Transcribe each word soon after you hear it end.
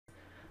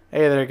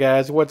Hey there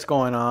guys, what's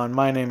going on?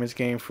 My name is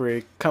Game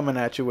Freak, coming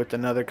at you with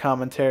another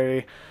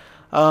commentary.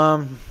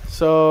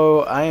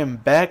 So I am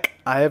back.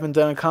 I haven't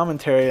done a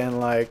commentary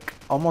in like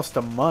almost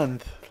a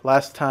month.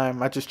 Last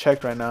time, I just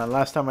checked right now, and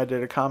last time I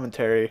did a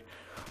commentary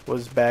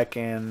was back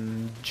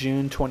in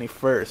June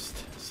 21st.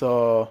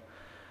 So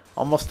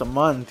almost a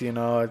month,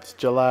 it's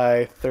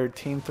July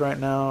 13th right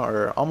now,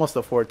 or almost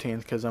the 14th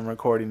because I'm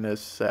recording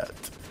this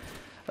at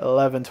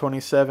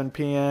 11:27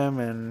 p.m.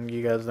 and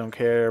you guys don't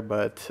care,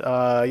 but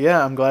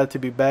yeah, I'm glad to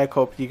be back.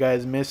 Hope you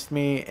guys missed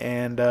me,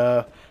 and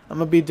I'm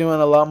gonna be doing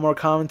a lot more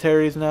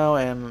commentaries now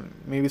and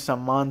maybe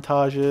some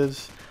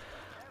montages.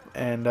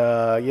 And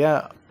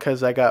yeah,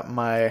 cuz I got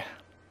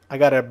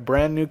a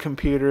brand new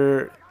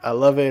computer. I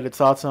love it.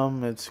 It's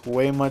awesome. It's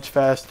way much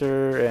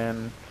faster,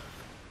 and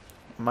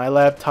my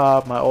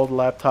old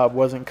laptop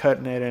wasn't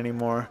cutting it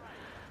anymore.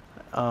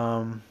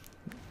 Um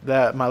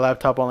that my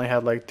laptop only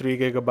had like 3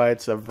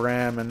 gigabytes of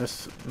RAM, and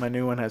this my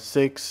new one has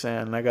 6,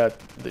 and I got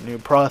the new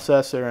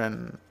processor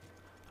and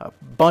a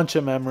bunch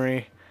of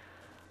memory.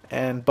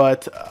 And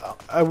but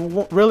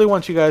really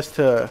want you guys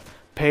to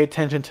pay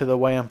attention to the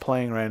way I'm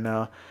playing right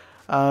now.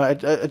 I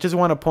just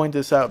want to point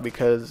this out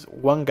because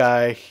one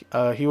guy,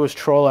 he was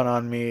trolling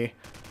on me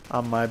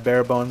on my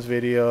bare bones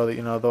video,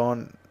 the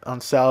one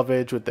on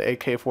salvage with the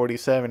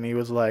AK-47. He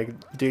was like,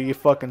 dude, you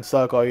fucking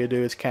suck, all you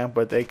do is camp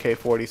with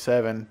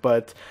AK-47.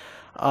 But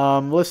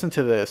listen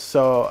to this.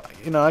 So,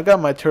 I got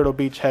my Turtle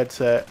Beach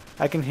headset.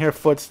 I can hear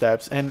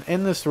footsteps, and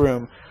in this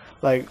room,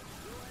 like,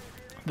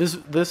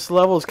 this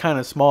level is kind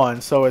of small,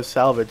 and so is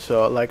salvage.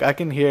 So, like, I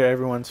can hear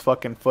everyone's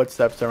fucking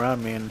footsteps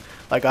around me, and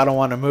like, I don't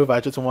want to move. I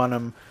just want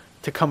them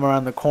to come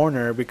around the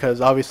corner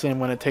because obviously I'm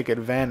going to take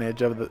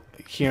advantage of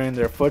hearing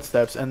their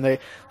footsteps. And they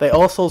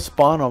also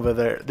spawn over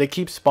there. They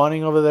keep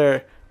spawning over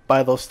there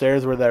by those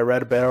stairs where that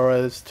red barrel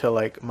is to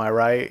like my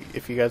right,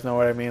 if you guys know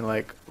what I mean,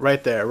 like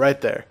right there, right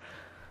there.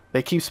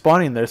 They keep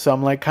spawning there, so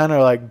I'm like kind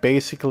of like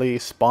basically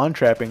spawn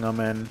trapping them,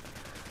 and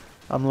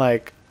I'm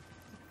like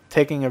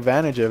taking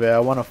advantage of it.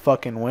 I want to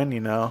fucking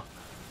win.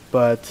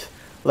 But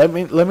let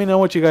me know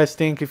what you guys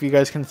think, if you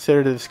guys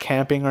consider this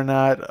camping or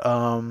not.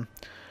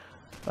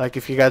 Like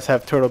if you guys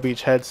have Turtle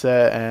Beach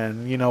headset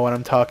and you know what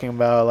I'm talking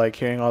about, like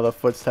hearing all the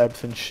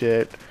footsteps and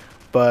shit.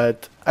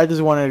 But I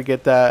just wanted to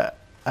get that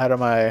out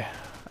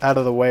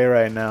of the way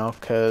right now,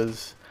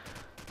 cuz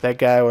that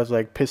guy was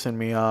like pissing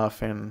me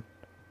off, and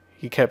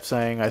he kept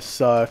saying I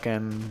suck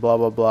and blah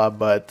blah blah.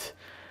 But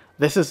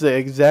this is the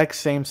exact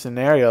same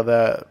scenario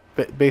that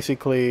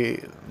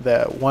basically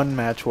that one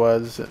match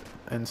was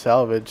in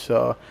salvage.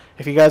 So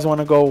if you guys want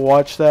to go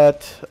watch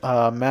that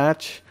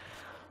match,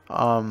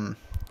 um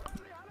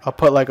I'll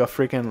put like a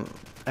freaking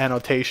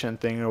annotation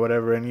thing or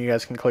whatever, and you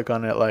guys can click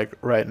on it like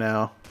right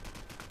now.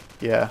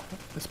 Yeah,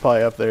 it's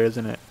probably up there,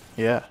 isn't it?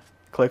 Yeah,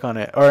 click on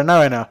it, or not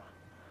right now,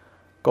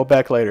 go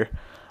back later.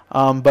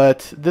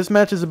 But this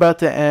match is about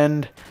to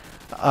end.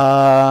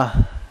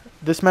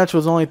 This match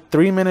was only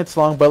 3 minutes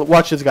long, but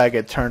watch this guy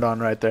get turned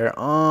on right there.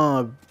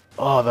 Oh,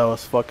 that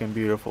was fucking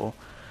beautiful.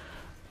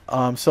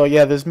 So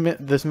yeah, this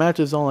match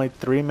is only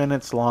 3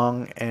 minutes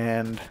long,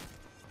 and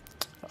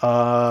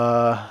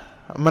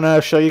I'm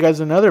gonna show you guys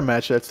another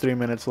match that's 3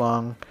 minutes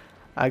long.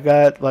 I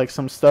got like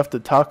some stuff to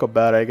talk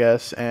about, I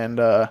guess,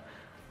 and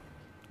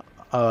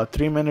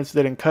 3 minutes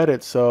didn't cut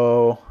it,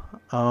 so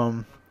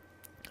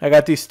I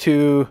got these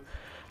two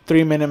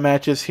 3 minute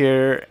matches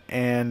here,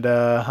 and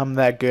I'm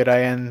that good.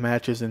 I end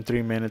matches in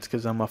 3 minutes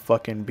because I'm a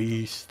fucking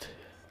beast.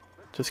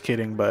 Just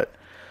kidding, but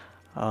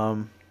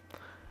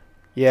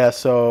yeah.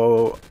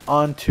 So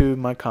on to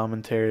my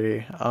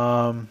commentary.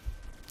 Oh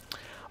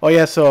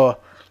yeah, so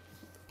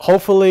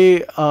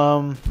hopefully,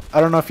 I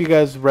don't know if you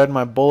guys read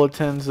my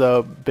bulletins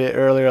a bit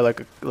earlier,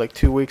 like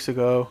 2 weeks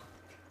ago,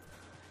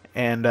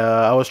 and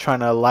I was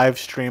trying to live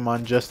stream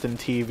on Justin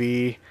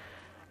TV,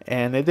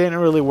 and it didn't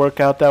really work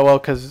out that well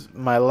because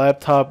my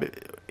laptop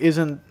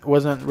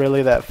wasn't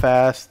really that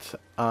fast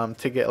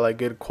to get like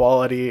good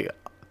quality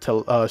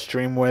to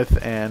stream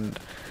with. And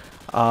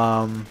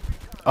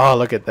oh,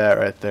 look at that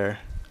right there.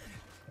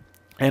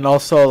 And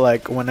also,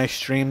 like, when I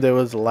streamed, it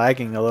was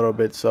lagging a little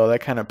bit, so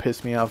that kind of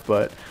pissed me off.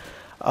 But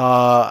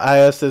I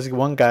asked this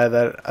one guy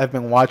that I've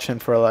been watching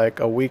for like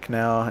a week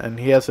now, and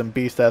he has some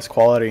beast ass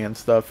quality and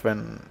stuff,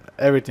 and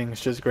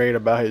everything's just great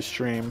about his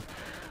stream.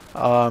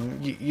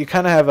 You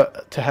kind of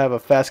have to have a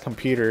fast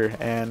computer,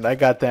 and I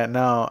got that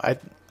now.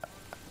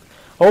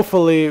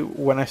 Hopefully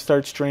when I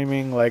start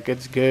streaming, like,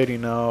 it's good,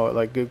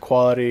 like good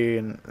quality,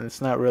 and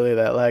it's not really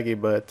that laggy,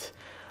 but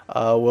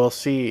we'll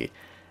see.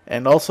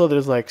 And also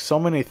there's like so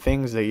many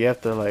things that you have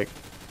to like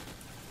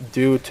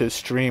do to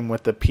stream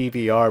with the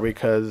PVR,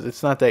 because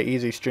it's not that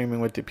easy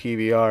streaming with the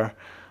PVR.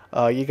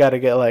 You got to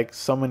get like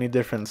so many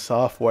different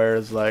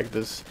softwares. Like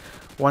this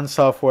one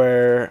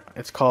software,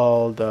 it's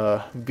called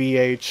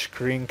VH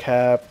Screen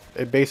Cap.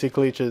 It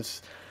basically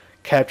just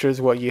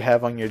captures what you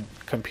have on your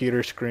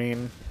computer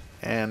screen.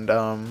 And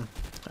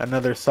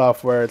another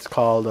software, it's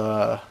called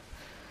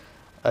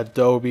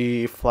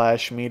Adobe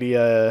Flash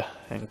Media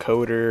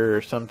Encoder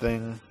or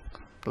something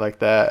like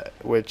that,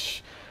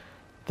 which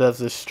does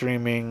the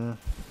streaming,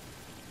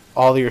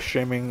 all your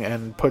streaming,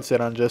 and puts it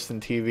on Justin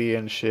TV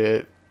and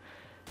shit,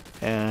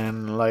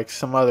 and like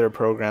some other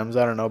programs.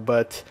 I don't know,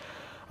 but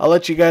I'll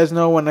let you guys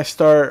know when I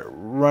start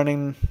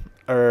running,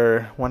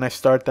 or when I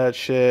start that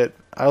shit.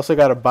 I also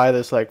gotta buy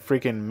this like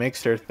freaking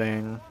mixer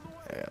thing.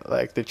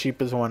 Like the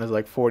cheapest one is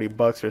like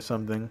 $40 or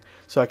something,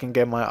 so I can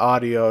get my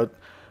audio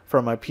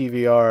from my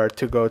PVR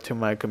to go to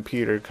my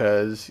computer.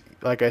 Cause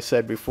like I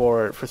said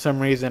before, for some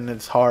reason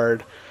it's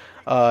hard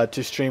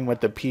to stream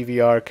with the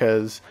PVR,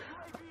 cause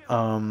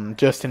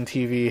Justin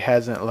TV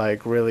hasn't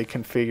like really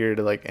configured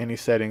like any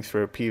settings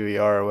for a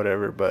PVR or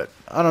whatever. But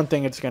I don't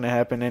think it's gonna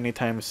happen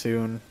anytime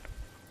soon.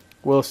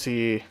 We'll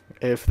see.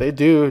 If they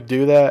do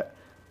that,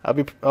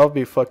 I'll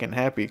be fucking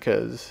happy,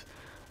 cause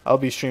I'll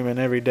be streaming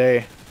every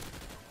day.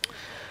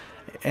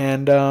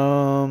 And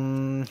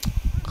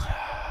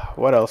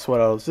what else?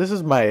 This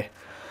is my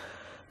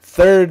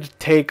third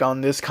take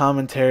on this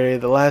commentary.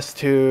 The last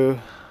two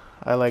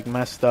I like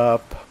messed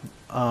up.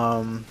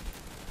 From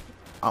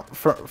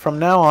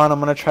now on, I'm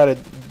gonna try to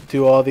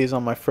do all these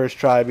on my first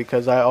try,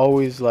 because I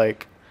always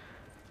like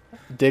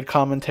did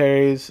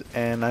commentaries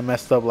and I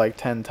messed up like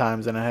 10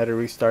 times and I had to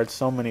restart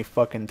so many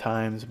fucking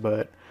times.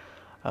 But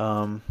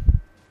what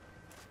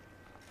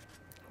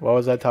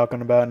was I talking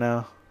about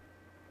now?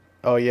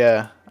 Oh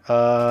yeah.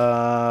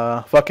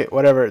 Fuck it,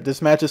 whatever.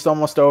 This match is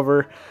almost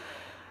over.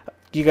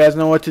 You guys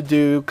know what to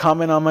do.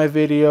 Comment on my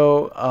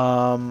video.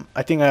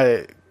 I think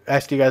I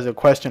asked you guys a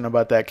question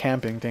about that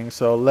camping thing,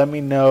 so let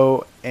me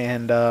know.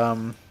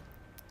 And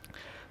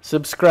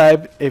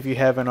subscribe if you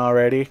haven't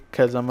already,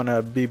 because I'm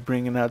gonna be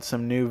bringing out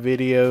some new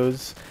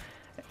videos.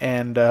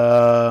 And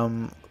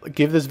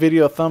give this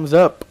video a thumbs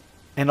up,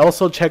 and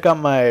also check out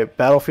my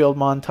Battlefield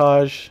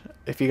montage.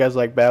 If you guys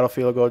like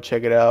Battlefield, go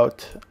check it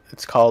out.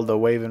 It's called The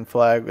Waving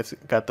Flag. It's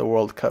got the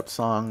World Cup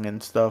song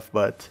and stuff.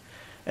 But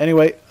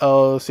anyway,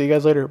 I'll see you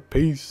guys later.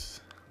 Peace.